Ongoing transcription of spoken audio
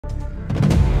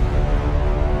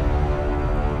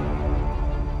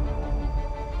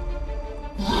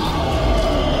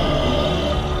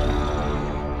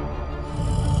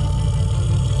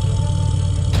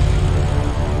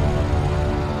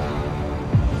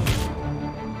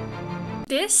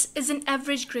This is an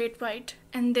average great white,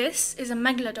 and this is a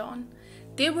Megalodon.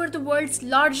 They were the world's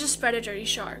largest predatory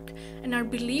shark and are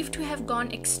believed to have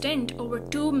gone extinct over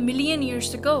 2 million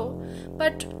years ago.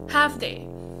 But have they?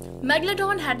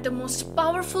 Megalodon had the most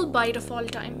powerful bite of all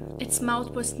time. Its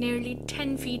mouth was nearly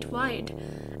 10 feet wide.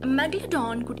 A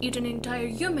Megalodon could eat an entire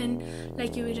human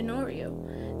like you eat an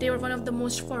Oreo. They were one of the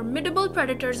most formidable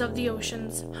predators of the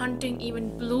oceans, hunting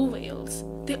even blue whales.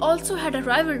 They also had a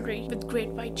rivalry with great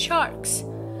white sharks.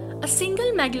 A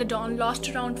single Megalodon lost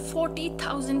around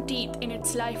 40,000 teeth in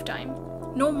its lifetime.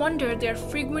 No wonder they are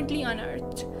frequently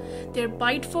unearthed. Their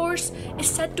bite force is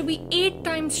said to be 8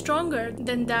 times stronger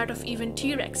than that of even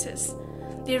T-Rexes.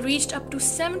 They reached up to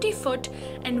 70 foot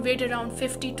and weighed around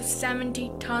 50 to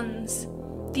 70 tons.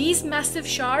 These massive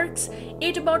sharks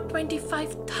ate about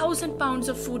 25,000 pounds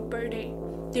of food per day.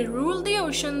 They ruled the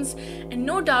oceans, and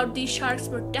no doubt these sharks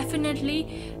were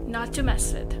definitely not to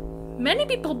mess with. Many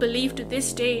people believe to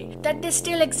this day that they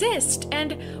still exist,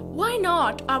 and why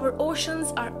not? Our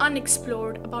oceans are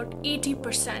unexplored, about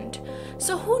 80%.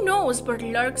 So who knows what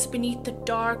lurks beneath the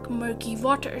dark, murky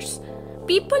waters?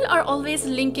 People are always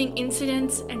linking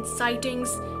incidents and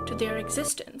sightings to their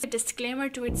existence. A disclaimer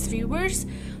to its viewers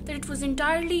that it was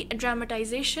entirely a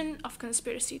dramatization of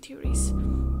conspiracy theories.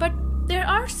 But there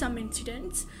are some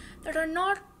incidents that are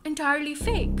not entirely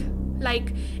fake.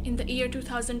 Like in the year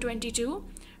 2022,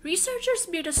 researchers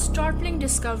made a startling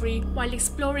discovery while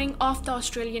exploring off the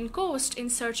Australian coast in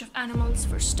search of animals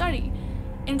for study.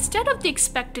 Instead of the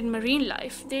expected marine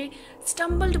life, they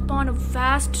stumbled upon a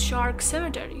vast shark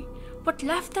cemetery. What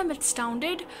left them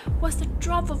astounded was the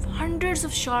drop of hundreds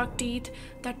of shark teeth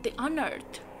that they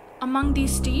unearthed. Among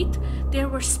these teeth, there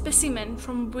were specimens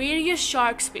from various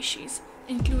shark species,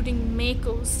 including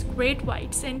makos, great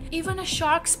whites, and even a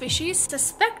shark species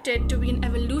suspected to be an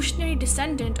evolutionary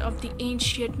descendant of the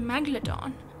ancient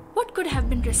Megalodon. What could have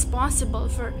been responsible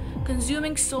for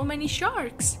consuming so many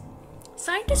sharks?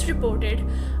 Scientists reported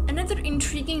another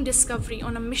intriguing discovery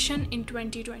on a mission in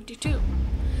 2022.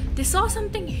 They saw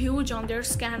something huge on their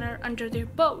scanner under their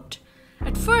boat.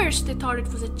 At first, they thought it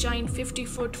was a giant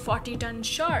 50-foot, 40-ton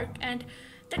shark, and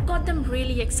that got them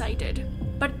really excited.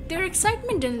 But their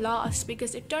excitement didn't last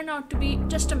because it turned out to be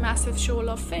just a massive shoal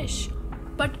of fish.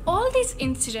 But all these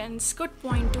incidents could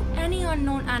point to any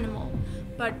unknown animal,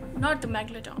 but not the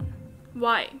Megalodon.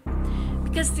 Why?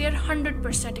 Because they're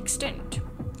 100% extinct.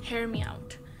 Hear me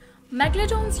out.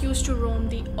 Megalodons used to roam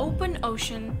the open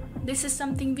ocean. This is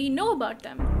something we know about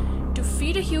them. To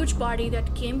feed a huge body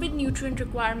that came with nutrient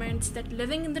requirements that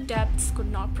living in the depths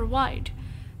could not provide.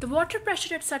 The water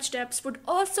pressure at such depths would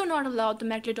also not allow the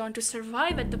Megalodon to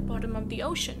survive at the bottom of the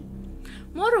ocean.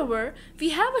 Moreover, we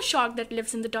have a shark that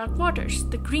lives in the dark waters,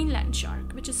 the Greenland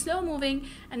shark, which is slow-moving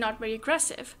and not very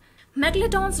aggressive.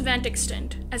 Megalodons went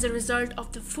extinct as a result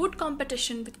of the food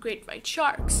competition with great white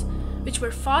sharks, which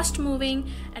were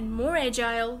fast-moving and more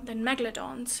agile than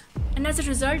Megalodons, and as a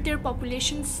result their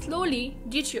population slowly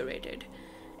deteriorated.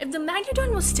 If the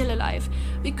Megalodon was still alive,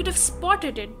 we could have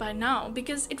spotted it by now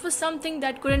because it was something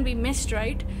that couldn't be missed,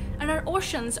 right? And our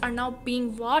oceans are now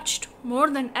being watched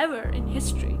more than ever in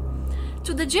history.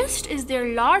 So the gist is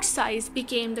their large size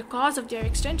became the cause of their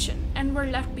extinction and were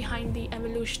left behind the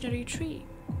evolutionary tree.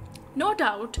 No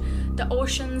doubt, the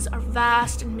oceans are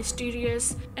vast and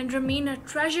mysterious and remain a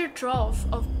treasure trove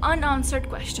of unanswered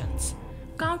questions.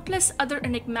 Countless other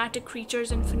enigmatic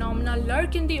creatures and phenomena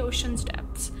lurk in the ocean's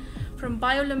depths, from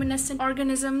bioluminescent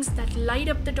organisms that light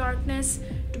up the darkness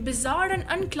to bizarre and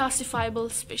unclassifiable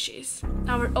species.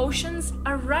 Our oceans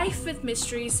are rife with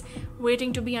mysteries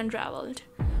waiting to be unraveled.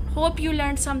 Hope you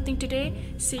learned something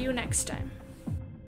today. See you next time.